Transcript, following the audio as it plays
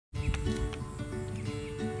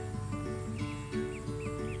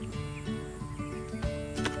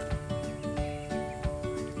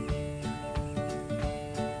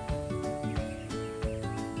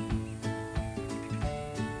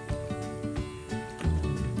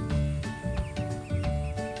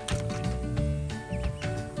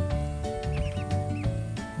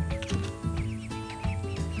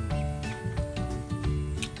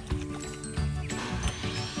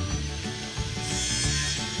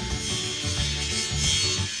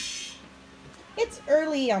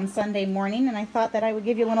early on Sunday morning, and I thought that I would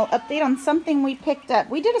give you a little update on something we picked up.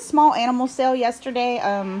 We did a small animal sale yesterday.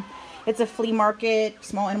 It's a flea market,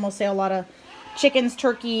 small animal sale, a lot of chickens,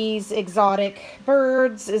 turkeys, exotic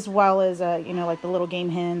birds, as well as, you know, like the little game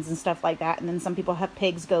hens and stuff like that. And then some people have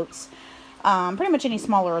pigs, goats, pretty much any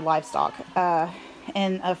smaller livestock.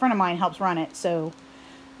 And a friend of mine helps run it, so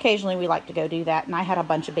occasionally we like to go do that. And I had a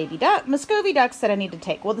bunch of baby Muscovy ducks that I need to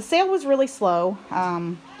take. Well, the sale was really slow.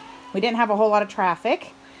 We didn't have a whole lot of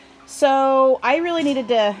traffic, so I really needed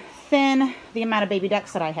to thin the amount of baby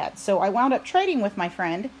ducks that I had. So I wound up trading with my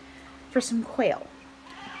friend for some quail.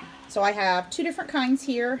 So I have two different kinds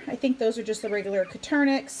here. I think those are just the regular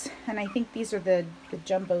Coturnix, and I think these are the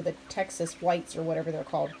jumbo, the Texas whites or whatever they're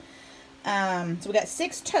called. So we got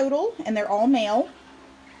 6 total, and they're all male.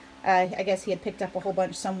 I guess he had picked up a whole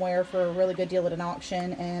bunch somewhere for a really good deal at an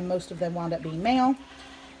auction, and most of them wound up being male.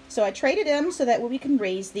 So I traded them so that we can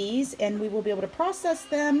raise these, and we will be able to process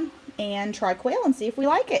them and try quail and see if we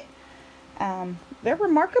like it. They're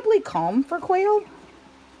remarkably calm for quail.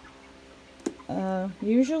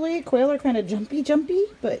 Usually quail are kind of jumpy,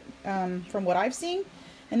 but from what I've seen,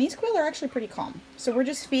 and these quail are actually pretty calm. So we're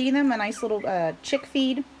just feeding them a nice little chick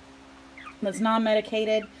feed that's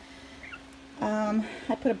non-medicated.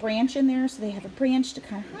 I put a branch in there so they have a branch to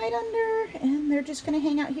kind of hide under, and they're just going to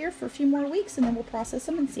hang out here for a few more weeks, and then we'll process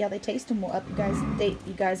them and see how they taste, and we'll update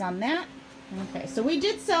you guys on that. Okay, so we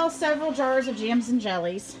did sell several jars of jams and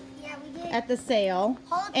jellies. Yeah, we did. At the sale.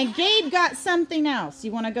 And Gabe got something else.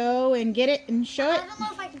 You want to go and get it and show it? I don't know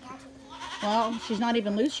if I can catch it. Well, she's not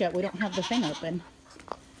even loose yet. We don't have the thing open.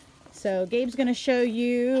 So Gabe's going to show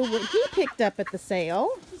you what he picked up at the sale.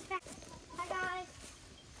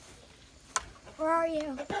 Where are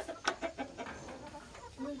you?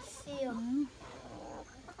 Let's see.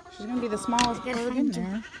 She's going to be the smallest bird in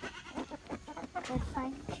there.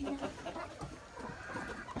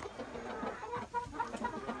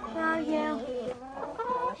 Where are you?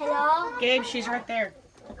 Hello? Gabe, she's right there.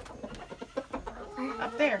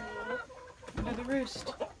 Up there. Under the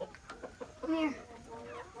roost. Come here.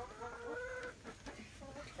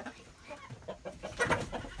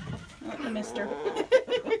 Oh, I missed her.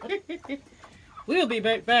 We'll be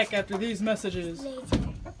back after these messages. Later.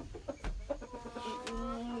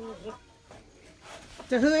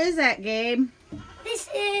 So who is that, Gabe? This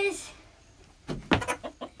is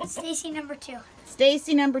Stacy number 2.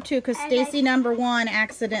 Stacy number 2, because Stacy number 1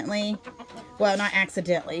 accidentally, well, not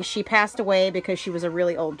accidentally, she passed away because she was a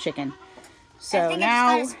really old chicken. So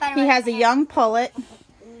now he has a young pullet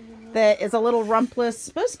that is a little rumpless,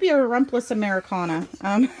 supposed to be a rumpless Americana.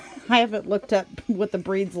 I haven't looked up what the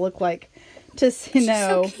breeds look like to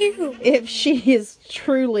know if she is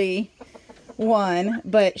truly one,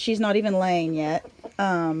 but she's not even laying yet.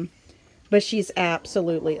 But she's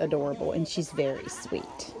absolutely adorable, and she's very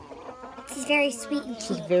sweet. She's very sweet and cute.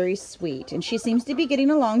 She's very sweet, and she seems to be getting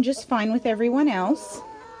along just fine with everyone else.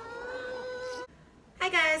 Hi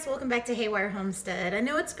guys, welcome back to Haywire Homestead. I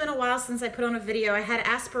know it's been a while since I put on a video. I had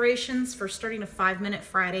aspirations for starting a 5-minute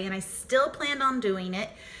Friday, and I still planned on doing it.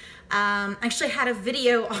 I actually had a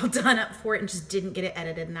video all done up for it and just didn't get it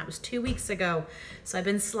edited, and that was 2 weeks ago. So I've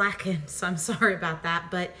been slacking, so I'm sorry about that.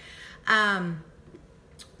 But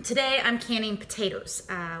today I'm canning potatoes.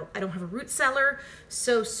 I don't have a root cellar,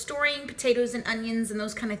 so storing potatoes and onions and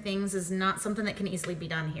those kind of things is not something that can easily be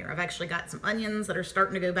done here. I've actually got some onions that are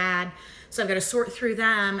starting to go bad, so I've got to sort through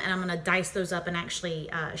them, and I'm going to dice those up and actually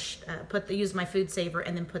use my food saver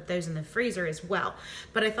and then put those in the freezer as well.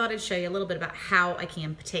 But I thought I'd show you a little bit about how I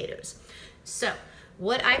can potatoes. So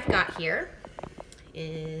what I've got here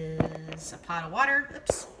is a pot of water.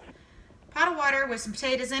 Oops. Pot of water with some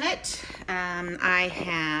potatoes in it. I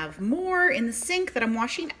have more in the sink that I'm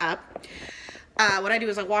washing up. What I do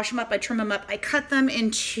is I wash them up, I trim them up, I cut them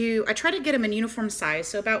into, I try to get them in uniform size,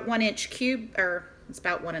 so about 1-inch cube, or it's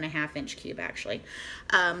about 1.5-inch cube actually.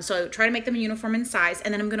 So I try to make them uniform in size,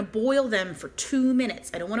 and then I'm gonna boil them for 2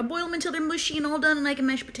 minutes. I don't wanna boil them until they're mushy and all done and I can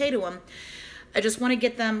mashed potato them. I just wanna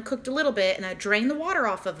get them cooked a little bit, and I drain the water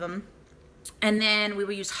off of them. And then we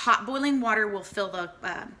will use hot boiling water. We'll fill the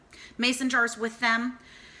mason jars with them,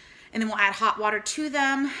 and then we'll add hot water to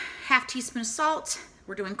them, 1/2 teaspoon of salt.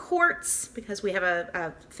 We're doing quarts because we have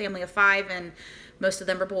a family of 5 and most of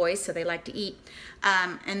them are boys, so they like to eat.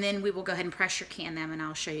 And then we will go ahead and pressure can them, and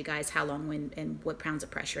I'll show you guys how long and what pounds of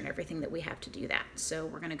pressure and everything that we have to do that. So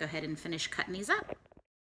we're gonna go ahead and finish cutting these up.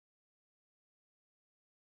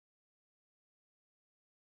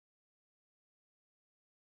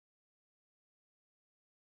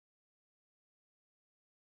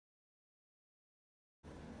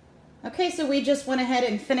 Okay, so we just went ahead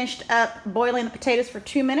and finished up boiling the potatoes for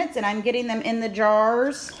 2 minutes, and I'm getting them in the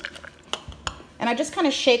jars. And I just kind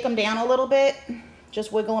of shake them down a little bit,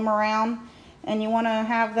 just wiggle them around. And you want to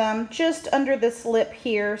have them just under this lip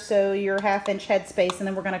here, so your 1/2-inch headspace, and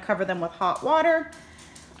then we're going to cover them with hot water.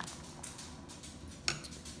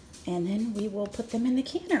 And then we will put them in the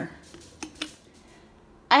canner.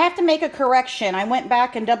 I have to make a correction. I went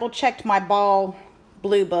back and double checked my ball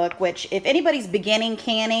blue book, which if anybody's beginning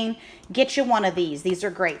canning, get you one of these. These are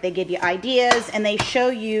great. They give you ideas and they show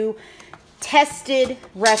you tested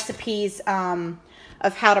recipes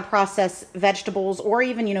of how to process vegetables, or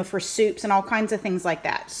even, you know, for soups and all kinds of things like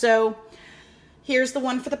that. So here's the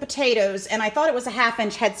one for the potatoes, and I thought it was a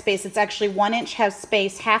 1/2-inch headspace. It's actually 1-inch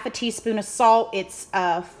headspace, 1/2 teaspoon of salt. It's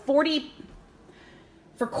 40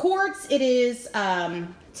 for quarts. It is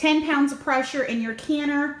 10 pounds of pressure in your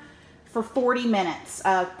canner for 40 minutes.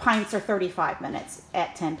 Pints are 35 minutes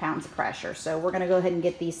at 10 pounds of pressure. So we're going to go ahead and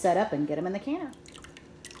get these set up and get them in the canner.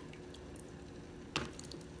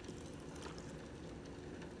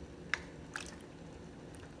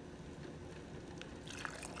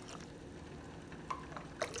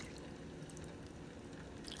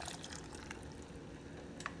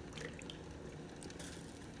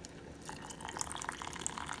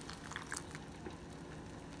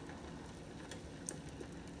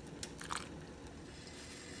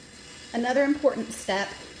 Another important step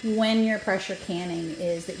when you're pressure canning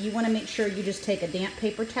is that you want to make sure you just take a damp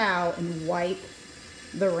paper towel and wipe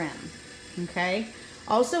the rim, okay?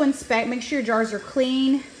 Also inspect, make sure your jars are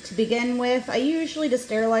clean to begin with. I usually, to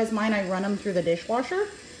sterilize mine, I run them through the dishwasher.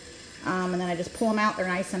 And then I just pull them out, they're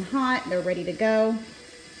nice and hot, they're ready to go.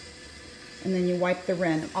 And then you wipe the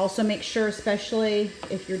rim. Also make sure, especially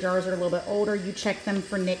if your jars are a little bit older, you check them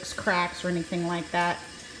for nicks, cracks, or anything like that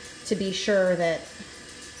to be sure that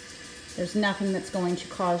there's nothing that's going to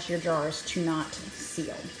cause your jars to not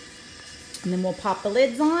seal. And then we'll pop the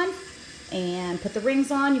lids on and put the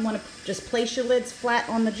rings on. You want to just place your lids flat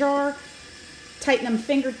on the jar. Tighten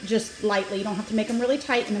them just lightly. You don't have to make them really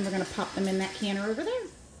tight. And then we're going to pop them in that canner over there.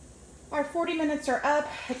 Our 40 minutes are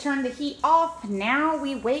up. I turned the heat off. Now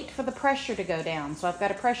we wait for the pressure to go down. So I've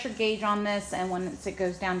got a pressure gauge on this, and once it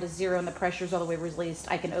goes down to 0 and the pressure's all the way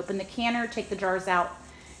released, I can open the canner, take the jars out,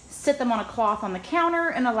 sit them on a cloth on the counter,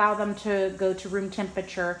 and allow them to go to room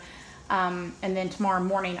temperature. And then tomorrow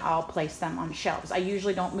morning I'll place them on shelves. I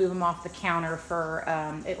usually don't move them off the counter for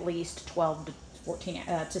at least 12 to 14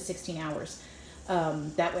 to 16 hours.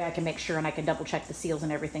 That way I can make sure, and I can double check the seals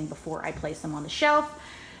and everything before I place them on the shelf.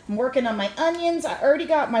 I'm working on my onions. I already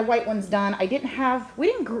got my white ones done. We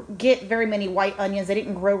didn't get very many white onions. They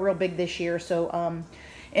didn't grow real big this year. So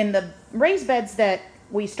in the raised beds that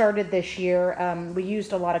we started this year, we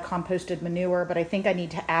used a lot of composted manure, but I think I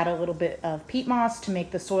need to add a little bit of peat moss to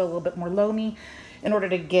make the soil a little bit more loamy in order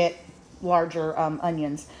to get larger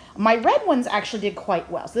onions. My red ones actually did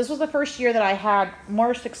quite well. So this was the first year that I had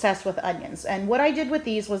more success with onions. And what I did with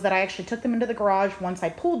these was that I actually took them into the garage once I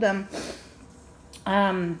pulled them,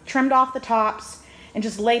 trimmed off the tops, and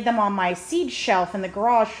just laid them on my seed shelf in the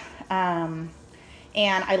garage, and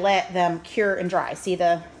I let them cure and dry. See,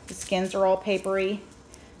 the skins are all papery,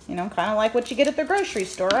 you know, kind of like what you get at the grocery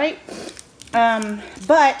store, right?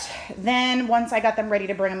 But then once I got them ready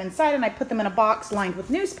to bring them inside and I put them in a box lined with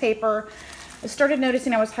newspaper, I started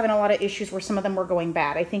noticing I was having a lot of issues where some of them were going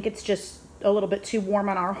bad. I think it's just a little bit too warm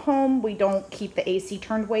in our home. We don't keep the AC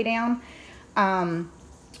turned way down.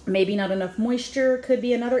 Maybe not enough moisture could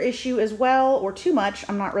be another issue as well, or too much,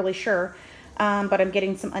 I'm not really sure. But I'm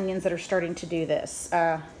getting some onions that are starting to do this.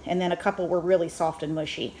 And then a couple were really soft and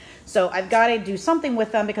mushy. So I've got to do something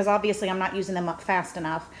with them because obviously I'm not using them up fast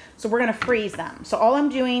enough. So we're going to freeze them. So all I'm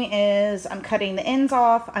doing is I'm cutting the ends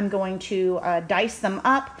off. I'm going to dice them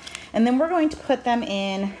up. And then we're going to put them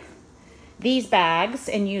in these bags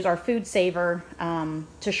and use our food saver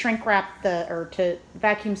to shrink wrap or to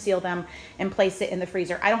vacuum seal them and place it in the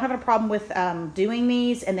freezer. I don't have a problem with doing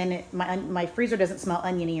these, and then my freezer doesn't smell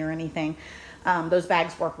oniony or anything. Those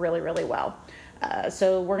bags work really, really well.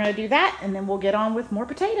 So we're gonna do that, and then we'll get on with more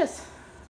potatoes.